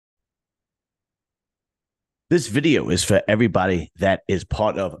This video is for everybody that is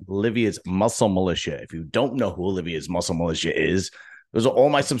part of Livia's Muscle Militia. If you don't know who Livia's Muscle Militia is, those are all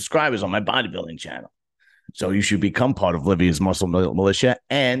my subscribers on my bodybuilding channel. So you should become part of Livia's Muscle Militia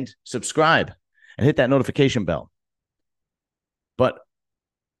and subscribe and hit that notification bell. But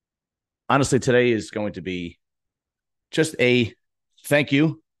honestly, today is going to be just a thank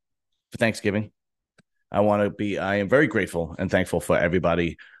you for Thanksgiving. I am very grateful and thankful for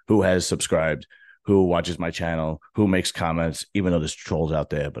everybody who has subscribed, who watches my channel, who makes comments, even though there's trolls out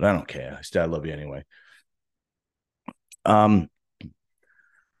there, but I don't care. I love you anyway. Who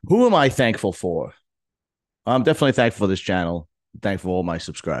am I thankful for? I'm definitely thankful for this channel. Thankful for all my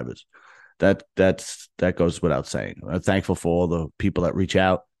subscribers. That goes without saying. I'm thankful for all the people that reach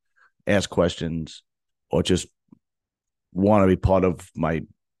out, ask questions, or just want to be part of my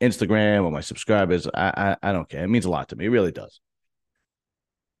Instagram or my subscribers. I don't care. It means a lot to me. It really does.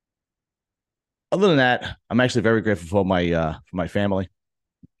 Other than that, I'm actually very grateful for my family.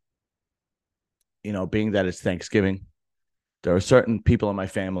 You know, being that it's Thanksgiving, there are certain people in my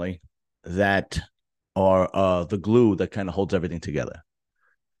family that are the glue that kind of holds everything together.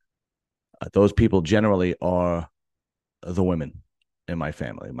 Those people generally are the women in my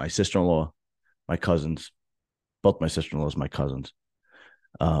family. My sister-in-law, my cousins, both my sister-in-laws, my cousins.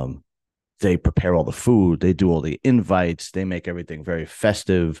 They prepare all the food. They do all the invites. They make everything very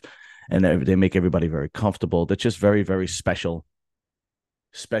festive, and they make everybody very comfortable. They're just very, very special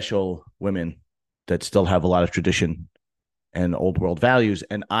women that still have a lot of tradition and old world values.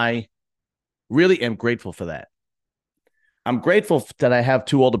 And I really am grateful for that. I'm grateful that I have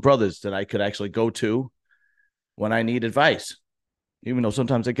two older brothers that I could actually go to when I need advice, even though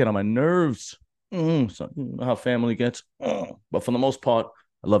sometimes they get on my nerves. So, you know how family gets. But for the most part,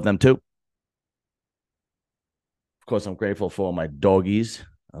 I love them too. Of course, I'm grateful for my doggies.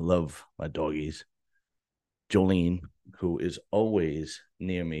 I love my doggies. Jolene, who is always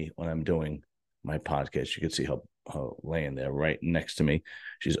near me when I'm doing my podcast. You can see her laying there right next to me.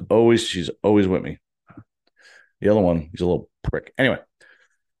 She's always with me. The other one, he's a little prick. Anyway,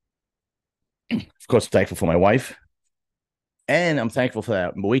 of course, I'm thankful for my wife. And I'm thankful for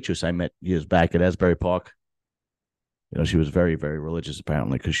that waitress I met years back at Asbury Park. You know, she was very, very religious,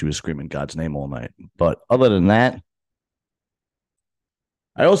 apparently, because she was screaming God's name all night. But other than that,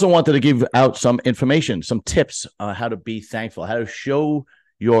 I also wanted to give out some information, some tips on how to be thankful, how to show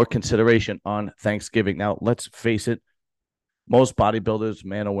your consideration on Thanksgiving. Now, let's face it, most bodybuilders,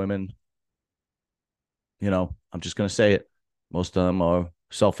 man or women, you know, I'm just going to say it, most of them are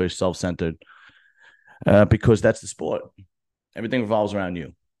selfish, self-centered, because that's the sport. Everything revolves around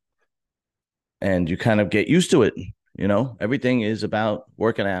you. And you kind of get used to it. You know, everything is about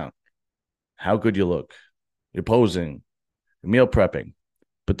working out, how good you look, your posing, your meal prepping.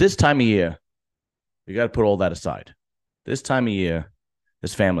 But this time of year, you got to put all that aside. This time of year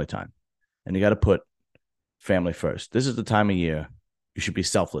is family time. And you got to put family first. This is the time of year you should be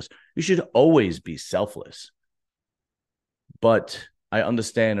selfless. You should always be selfless. But I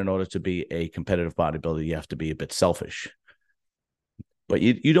understand in order to be a competitive bodybuilder, you have to be a bit selfish. But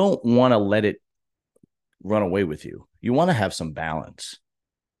you don't want to let it run away with you. You want to have some balance,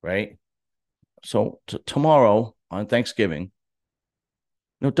 right? So tomorrow on Thanksgiving,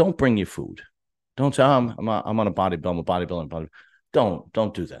 don't bring your food. Don't say, I'm on a bodybuilding.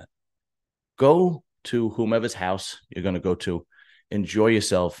 Don't do that. Go to whomever's house you're going to go to. Enjoy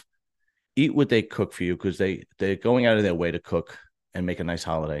yourself. Eat what they cook for you, because they're going out of their way to cook and make a nice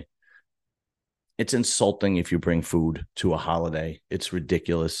holiday. It's insulting if you bring food to a holiday. It's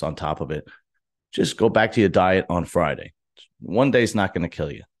ridiculous on top of it. Just go back to your diet on Friday. One day is not going to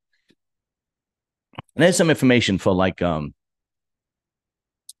kill you. And there's some information for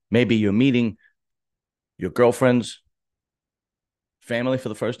maybe you're meeting your girlfriend's family for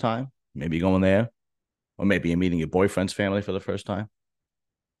the first time. Maybe you're going there. Or maybe you're meeting your boyfriend's family for the first time.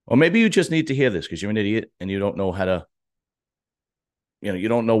 Or maybe you just need to hear this because you're an idiot and you don't know how to, you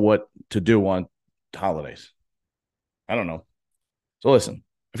don't know what to do on holidays. I don't know. So listen,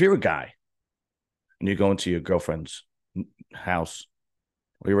 if you're a guy and you're going to your girlfriend's house,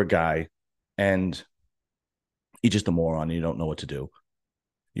 or you're a guy and you're just a moron and you don't know what to do.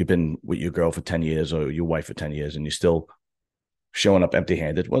 You've been with your girl for 10 years or your wife for 10 years and you're still showing up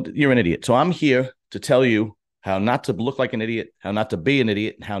empty-handed. Well, you're an idiot. So I'm here to tell you how not to look like an idiot, how not to be an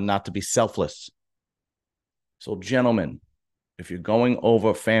idiot, and how not to be selfless. So gentlemen, if you're going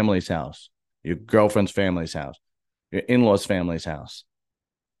over family's house, your girlfriend's family's house, your in-laws' family's house,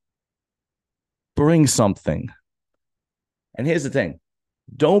 bring something. And here's the thing.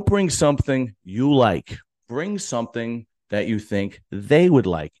 Don't bring something you like. Bring something that you think they would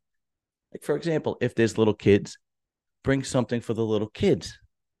like. Like, for example, if there's little kids, bring something for the little kids,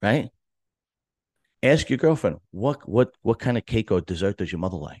 right? Ask your girlfriend, what kind of cake or dessert does your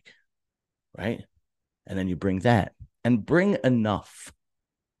mother like? Right? And then you bring that and bring enough.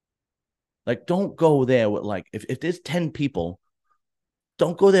 Like, don't go there with like, if there's 10 people,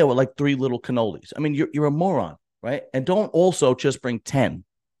 don't go there with like three little cannolis. I mean, you're a moron, right? And don't also just bring 10.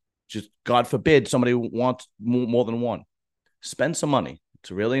 Just God forbid somebody wants more than one. Spend some money.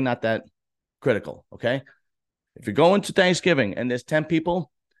 It's really not that critical. Okay. If you're going to Thanksgiving and there's 10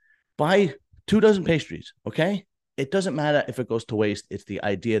 people, buy 2 dozen pastries. Okay. It doesn't matter if it goes to waste. It's the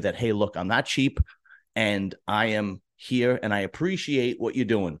idea that, hey, look, I'm not cheap and I am here and I appreciate what you're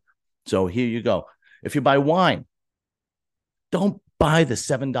doing. So here you go. If you buy wine, don't buy the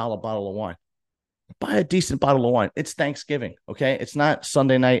 $7 bottle of wine. Buy a decent bottle of wine. It's Thanksgiving. Okay. It's not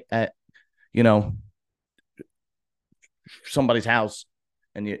Sunday night at, you know, somebody's house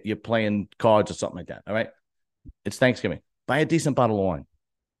and you're playing cards or something like that. All right. It's Thanksgiving. Buy a decent bottle of wine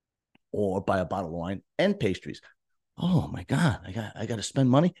or buy a bottle of wine and pastries. Oh my God. I got to spend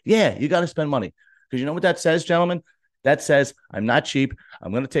money. Yeah, you got to spend money. Because you know what that says, gentlemen? That says, I'm not cheap.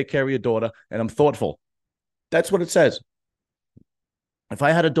 I'm going to take care of your daughter and I'm thoughtful. That's what it says. If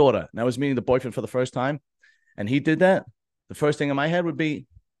I had a daughter and I was meeting the boyfriend for the first time and he did that, the first thing in my head would be,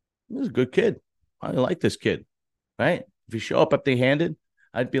 this is a good kid. I like this kid, right? If you show up empty handed,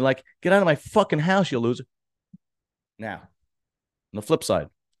 I'd be like, get out of my fucking house, you loser. Now, on the flip side,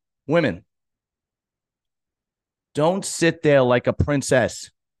 women, don't sit there like a princess.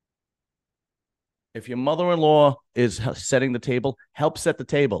 If your mother-in-law is setting the table, help set the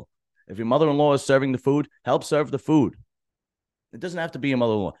table. If your mother-in-law is serving the food, help serve the food. It doesn't have to be your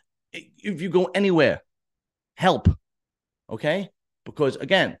mother-in-law. If you go anywhere, help. Okay? Because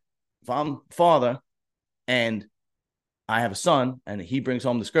again, if I'm father and I have a son and he brings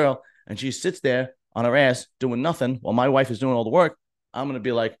home this girl and she sits there on her ass doing nothing while my wife is doing all the work, I'm going to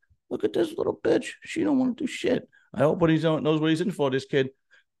be like, look at this little bitch. She don't want to do shit. I hope what he's knows what he's in for, this kid.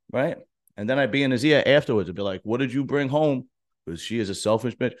 Right? And then I'd be in his ear afterwards and be like, what did you bring home? Because she is a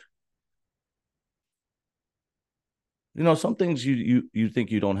selfish bitch. You know, some things you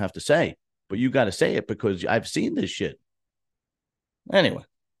think you don't have to say, but you got to say it because I've seen this shit. Anyway,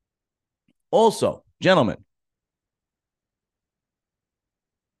 also, gentlemen,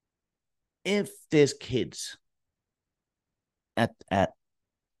 if there's kids at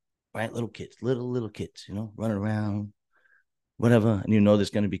right, little kids, little kids, you know, running around, whatever, and you know there's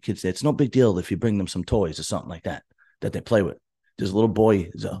going to be kids there. It's no big deal if you bring them some toys or something like that that they play with. There's a little boy,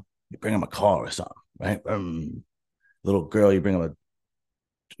 you bring him a car or something, right? Little girl, you bring him a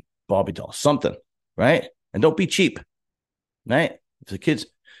Barbie doll, something, right? And don't be cheap, right? If the kids,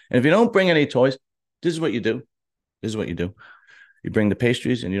 and if you don't bring any toys, this is what you do. This is what you do. You bring the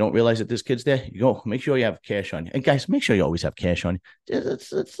pastries and you don't realize that there's kids there. You go, make sure you have cash on you. And guys, make sure you always have cash on you.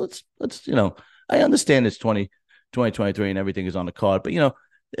 Let's you know, I understand it's 2023 and everything is on the card, but you know,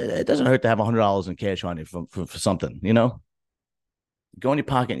 it doesn't hurt to have $100 in cash on you for something, you know? Go in your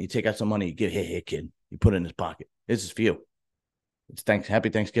pocket and you take out some money, you give, here, kid. You put it in his pocket. This is for you. It's happy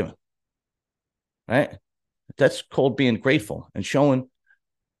Thanksgiving. Right? That's called being grateful and showing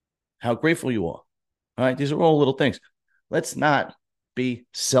how grateful you are. All right. These are all little things. Let's not be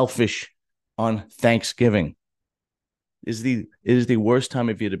selfish on Thanksgiving. It is the worst time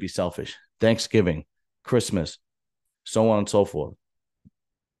of year to be selfish. Thanksgiving, Christmas, so on and so forth.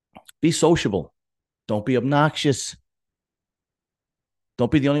 Be sociable. Don't be obnoxious.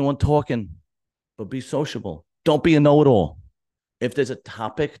 Don't be the only one talking, but be sociable. Don't be a know-it-all. If there's a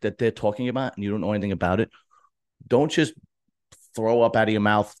topic that they're talking about and you don't know anything about it, don't just throw up out of your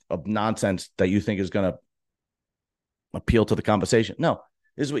mouth of nonsense that you think is going to appeal to the conversation. No,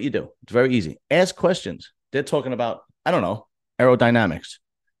 this is what you do. It's very easy. Ask questions. They're talking about, I don't know, aerodynamics.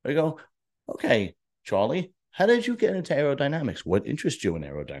 They go, okay, Charlie, how did you get into aerodynamics? What interests you in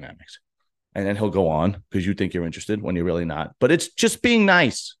aerodynamics? And then he'll go on because you think you're interested when you're really not. But it's just being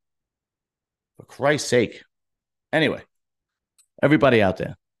nice. For Christ's sake. Anyway, everybody out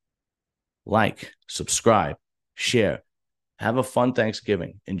there, like, subscribe, share. Have a fun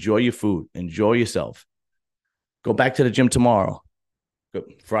Thanksgiving. Enjoy your food. Enjoy yourself. Go back to the gym tomorrow.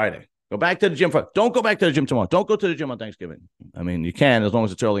 Friday. Go back to the gym. Don't go back to the gym tomorrow. Don't go to the gym on Thanksgiving. I mean, you can as long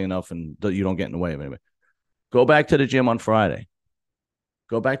as it's early enough and you don't get in the way of anybody. Go back to the gym on Friday.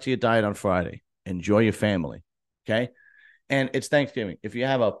 Go back to your diet on Friday. Enjoy your family. Okay? And it's Thanksgiving. If you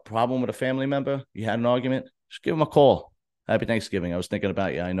have a problem with a family member, you had an argument, just give them a call. Happy Thanksgiving. I was thinking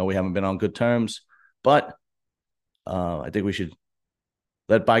about you. I know we haven't been on good terms, but I think we should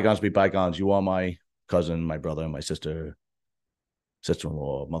let bygones be bygones. You are my cousin, my brother, my sister.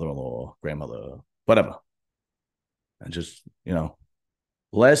 sister-in-law, mother-in-law, grandmother, whatever. And just,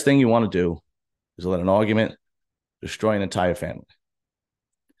 last thing you want to do is let an argument destroy an entire family.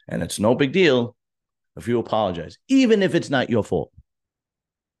 And it's no big deal if you apologize, even if it's not your fault.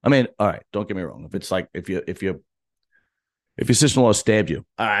 I mean, all right, don't get me wrong. If it's like if your sister-in-law stabbed you,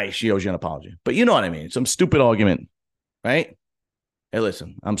 all right, she owes you an apology. But you know what I mean? Some stupid argument, right? Hey,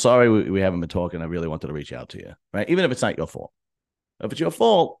 listen, I'm sorry we haven't been talking. I really wanted to reach out to you, right? Even if it's not your fault. If it's your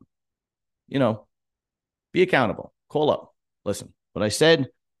fault, be accountable. Call up. Listen, what I said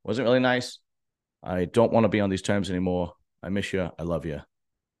wasn't really nice. I don't want to be on these terms anymore. I miss you. I love you.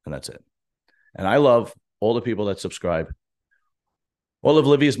 And that's it. And I love all the people that subscribe. All of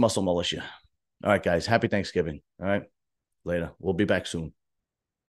Livia's Muscle Militia. All right, guys. Happy Thanksgiving. All right. Later. We'll be back soon.